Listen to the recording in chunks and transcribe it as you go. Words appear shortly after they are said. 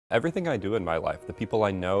Everything I do in my life, the people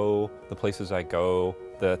I know, the places I go,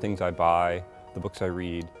 the things I buy, the books I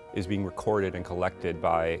read, is being recorded and collected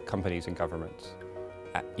by companies and governments.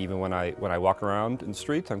 Even when I walk around in the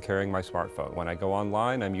streets, I'm carrying my smartphone. When I go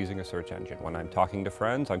online, I'm using a search engine. When I'm talking to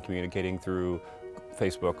friends, I'm communicating through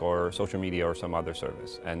Facebook or social media or some other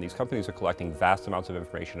service. And these companies are collecting vast amounts of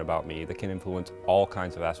information about me that can influence all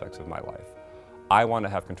kinds of aspects of my life. I want to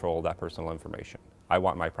have control of that personal information. I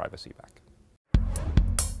want my privacy back.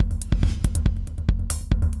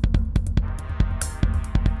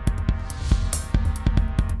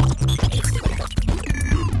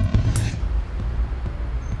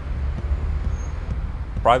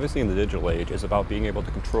 Privacy in the digital age is about being able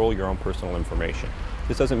to control your own personal information.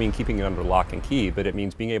 This doesn't mean keeping it under lock and key, but it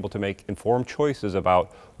means being able to make informed choices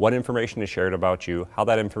about what information is shared about you, how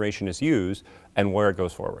that information is used, and where it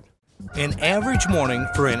goes forward. An average morning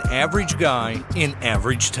for an average guy in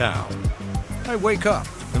average town. I wake up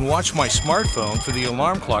and watch my smartphone for the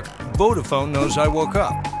alarm clock. Vodafone knows I woke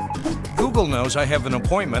up. Google knows I have an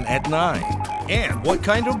appointment at 9 and what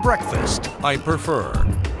kind of breakfast I prefer.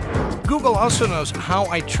 Google also knows how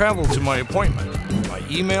I travel to my appointment. My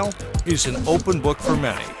email is an open book for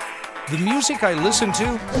many. The music I listen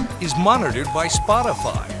to is monitored by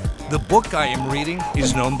Spotify. The book I am reading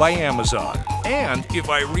is known by Amazon. And if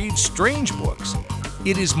I read strange books,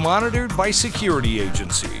 it is monitored by security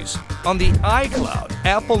agencies. On the iCloud,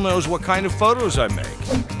 Apple knows what kind of photos I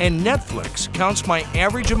make. And Netflix counts my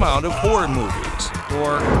average amount of horror movies.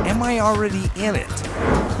 Or am I already in it?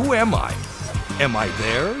 Who am I? Am I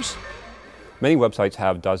theirs? Many websites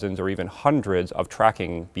have dozens or even hundreds of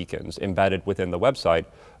tracking beacons embedded within the website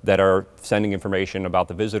that are sending information about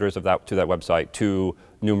the visitors to that website to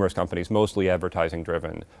numerous companies, mostly advertising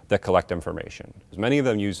driven, that collect information. Many of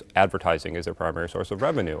them use advertising as their primary source of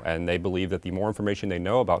revenue, and they believe that the more information they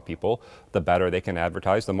know about people, the better they can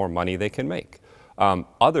advertise, the more money they can make.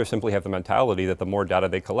 Others simply have the mentality that the more data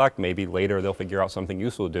they collect, maybe later they'll figure out something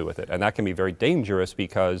useful to do with it. And that can be very dangerous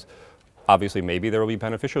because obviously, maybe there will be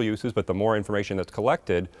beneficial uses, but the more information that's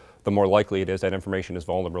collected, the more likely it is that information is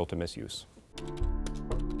vulnerable to misuse.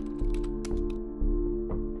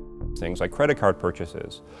 Things like credit card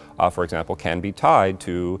purchases, for example, can be tied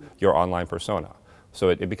to your online persona. So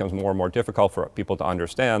it becomes more and more difficult for people to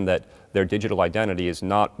understand that their digital identity is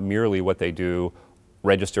not merely what they do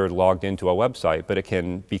registered, logged into a website, but it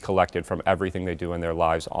can be collected from everything they do in their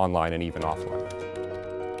lives online and even offline.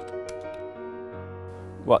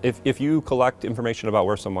 Well, if you collect information about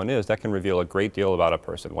where someone is, that can reveal a great deal about a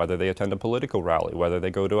person, whether they attend a political rally, whether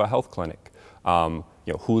they go to a health clinic,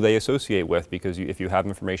 who they associate with, because if you have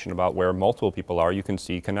information about where multiple people are, you can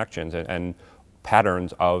see connections and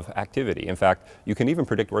patterns of activity. In fact, you can even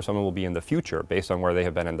predict where someone will be in the future based on where they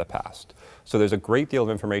have been in the past. So there's a great deal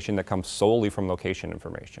of information that comes solely from location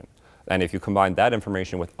information. And if you combine that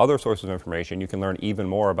information with other sources of information, you can learn even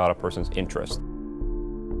more about a person's interests.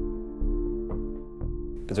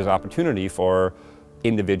 There's an opportunity for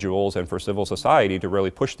individuals and for civil society to really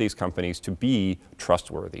push these companies to be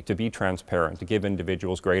trustworthy, to be transparent, to give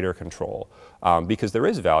individuals greater control. Because there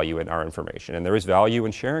is value in our information and there is value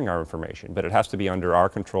in sharing our information, but it has to be under our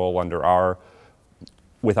control,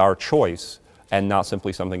 with our choice, and not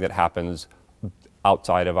simply something that happens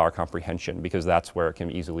outside of our comprehension, because that's where it can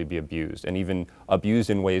easily be abused, and even abused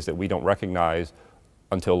in ways that we don't recognize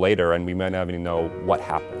until later, and we may not even know what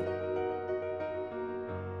happened.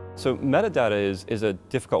 So metadata is a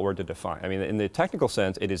difficult word to define. I mean, in the technical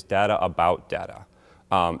sense, it is data about data.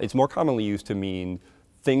 It's more commonly used to mean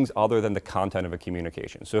things other than the content of a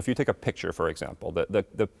communication. So if you take a picture, for example,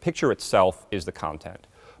 the picture itself is the content.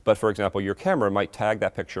 But for example, your camera might tag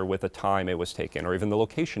that picture with the time it was taken or even the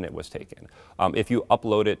location it was taken. If you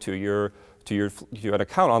upload it to an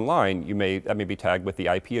account online, that may be tagged with the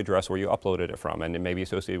IP address where you uploaded it from, and it may be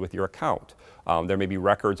associated with your account. There may be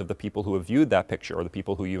records of the people who have viewed that picture or the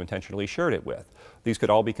people who you intentionally shared it with. These could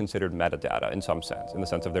all be considered metadata in some sense, in the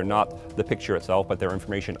sense of they're not the picture itself, but they're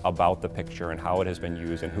information about the picture and how it has been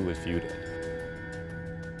used and who has viewed it.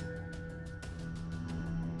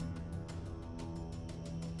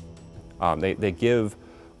 They give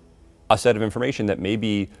a set of information that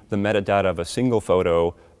maybe the metadata of a single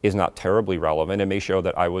photo is not terribly relevant. It may show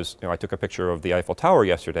that I took a picture of the Eiffel Tower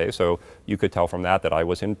yesterday, so you could tell from that I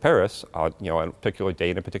was in Paris, on a particular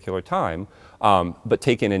date and a particular time. But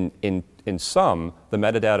taken in sum, the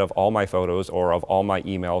metadata of all my photos or of all my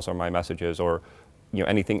emails or my messages or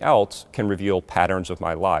anything else can reveal patterns of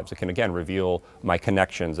my lives. It can again reveal my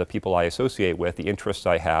connections, the people I associate with, the interests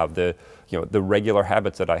I have, the regular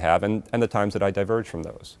habits that I have, and the times that I diverge from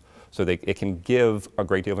those. So it can give a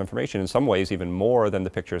great deal of information, in some ways even more than the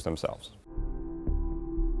pictures themselves.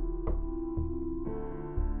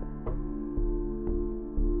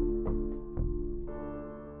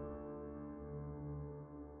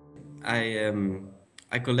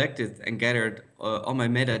 I collected and gathered all my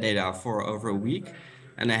metadata for over a week,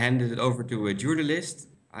 and I handed it over to a journalist.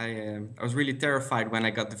 I was really terrified when I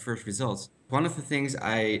got the first results. One of the things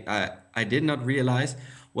I did not realize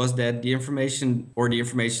was that the information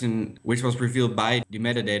which was revealed by the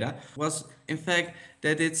metadata was in fact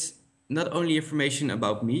that it's not only information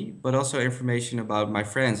about me, but also information about my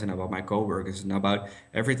friends and about my coworkers and about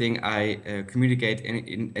everything I communicate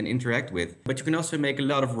and interact with. But you can also make a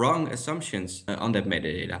lot of wrong assumptions on that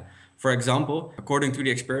metadata. For example, according to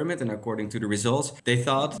the experiment and according to the results, they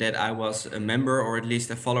thought that I was a member or at least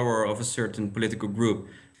a follower of a certain political group.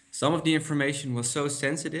 Some of the information was so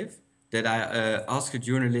sensitive that I asked a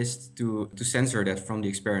journalist to censor that from the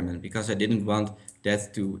experiment because I didn't want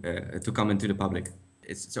that to come into the public.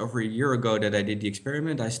 It's over a year ago that I did the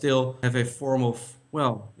experiment. I still have a form of,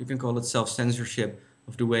 well, you can call it self-censorship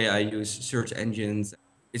of the way I use search engines.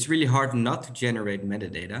 It's really hard not to generate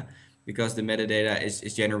metadata because the metadata is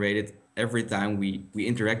generated every time we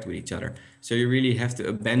interact with each other. So you really have to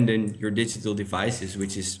abandon your digital devices,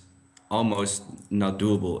 which is almost not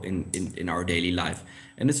doable in our daily life.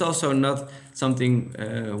 And it's also not something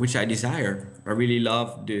which I desire. I really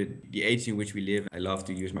love the age in which we live. I love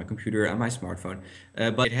to use my computer and my smartphone,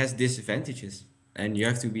 but it has disadvantages, and you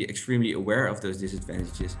have to be extremely aware of those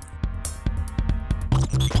disadvantages.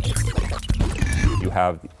 You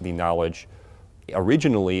have the knowledge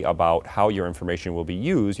originally about how your information will be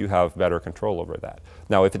used, you have better control over that.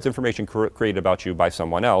 Now, if it's information created about you by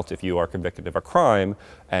someone else, if you are convicted of a crime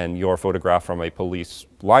and your photograph from a police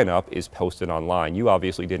lineup is posted online, you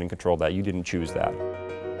obviously didn't control that, you didn't choose that.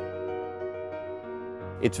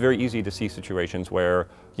 It's very easy to see situations where,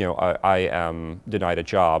 you know, I am denied a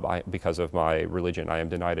job because of my religion, I am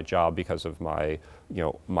denied a job because of my, you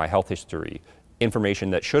know, my health history. Information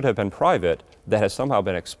that should have been private that has somehow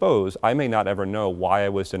been exposed, I may not ever know why I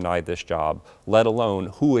was denied this job, let alone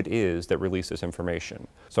who it is that released this information.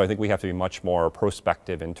 So I think we have to be much more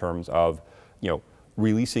prospective in terms of, you know,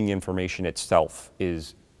 releasing information itself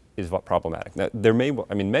is problematic. Now, there may,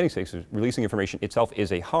 I mean, in many cases, releasing information itself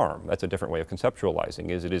is a harm. That's a different way of conceptualizing.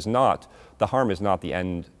 It is not, the harm is not the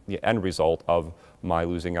end result of my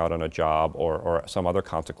losing out on a job or some other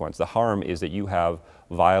consequence. The harm is that you have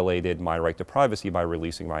violated my right to privacy by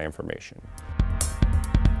releasing my information.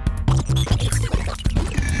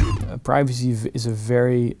 Privacy is a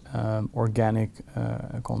very organic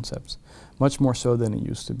concept, much more so than it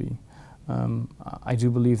used to be. I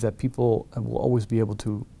do believe that people will always be able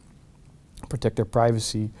to protect their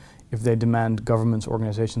privacy if they demand governments,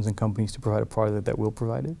 organizations, and companies to provide a product that will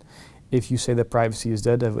provide it. If you say that privacy is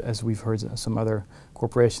dead, as we've heard some other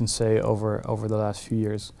corporations say over the last few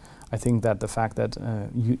years, I think that the fact that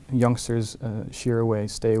youngsters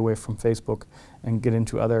stay away from Facebook and get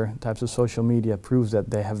into other types of social media proves that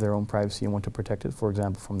they have their own privacy and want to protect it, for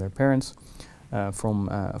example, from their parents, from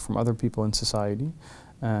other people in society.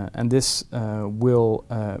 And this will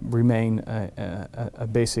remain a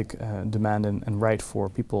basic demand and right for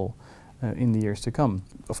people in the years to come.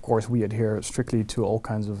 Of course, we adhere strictly to all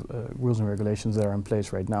kinds of rules and regulations that are in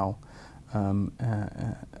place right now,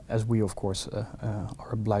 as we, of course,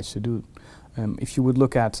 are obliged to do. If you would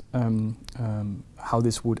look at how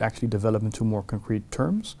this would actually develop into more concrete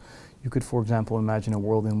terms, you could, for example, imagine a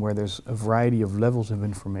world in where there's a variety of levels of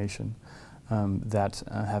information that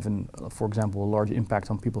have, for example, a large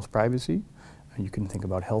impact on people's privacy. You can think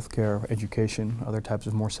about healthcare, education, other types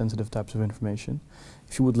of more sensitive types of information.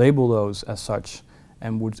 If you would label those as such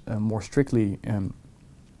and would more strictly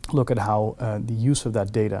look at how the use of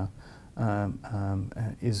that data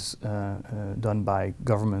is done by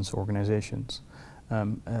governments, organizations,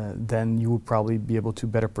 then you would probably be able to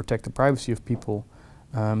better protect the privacy of people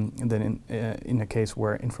than in a case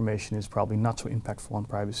where information is probably not so impactful on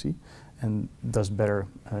privacy and does better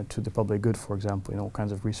to the public good, for example, in all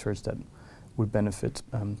kinds of research that would benefit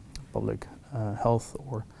public health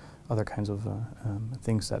or other kinds of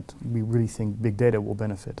things that we really think big data will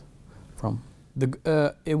benefit from.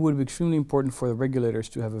 It would be extremely important for the regulators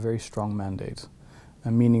to have a very strong mandate,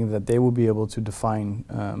 meaning that they will be able to define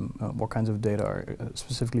what kinds of data are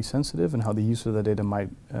specifically sensitive and how the use of the data might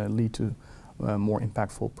lead to more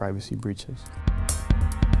impactful privacy breaches.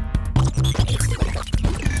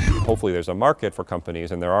 Hopefully there's a market for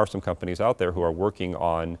companies, and there are some companies out there who are working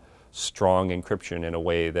on strong encryption in a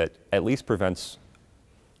way that at least prevents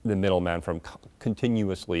the middleman from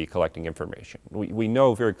continuously collecting information. We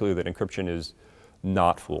know very clearly that encryption is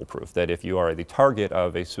not foolproof, that if you are the target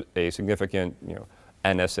of a significant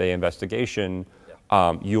NSA investigation,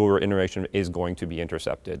 your information is going to be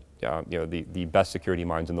intercepted. The best security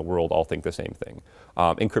minds in the world all think the same thing.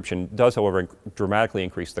 Encryption does, however, dramatically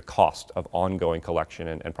increase the cost of ongoing collection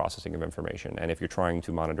and processing of information. And if you're trying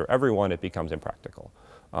to monitor everyone, it becomes impractical.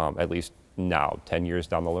 At least now, 10 years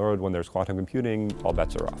down the road, when there's quantum computing, all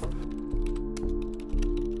bets are off.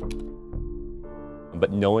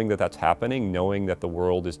 But knowing that that's happening, knowing that the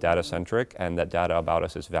world is data-centric and that data about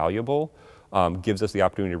us is valuable, gives us the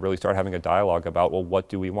opportunity to really start having a dialogue about, well, what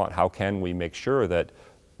do we want? How can we make sure that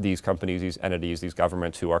these companies, these entities, these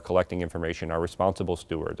governments who are collecting information are responsible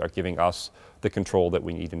stewards, are giving us the control that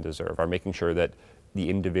we need and deserve, are making sure that the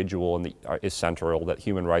individual is central, that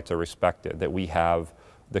human rights are respected, that we have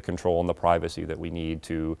the control and the privacy that we need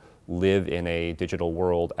to live in a digital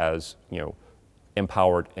world as,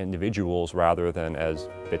 empowered individuals rather than as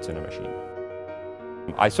bits in a machine.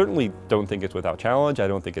 I certainly don't think it's without challenge. I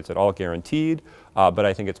don't think it's at all guaranteed, but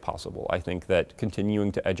I think it's possible. I think that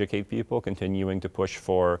continuing to educate people, continuing to push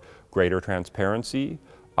for greater transparency,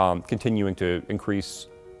 continuing to increase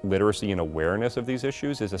literacy and awareness of these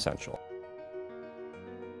issues is essential.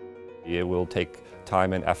 It will take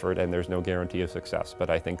time and effort, and there's no guarantee of success, but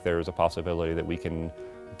I think there's a possibility that we can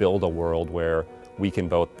build a world where we can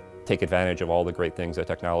both take advantage of all the great things that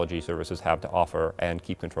technology services have to offer and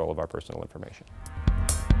keep control of our personal information.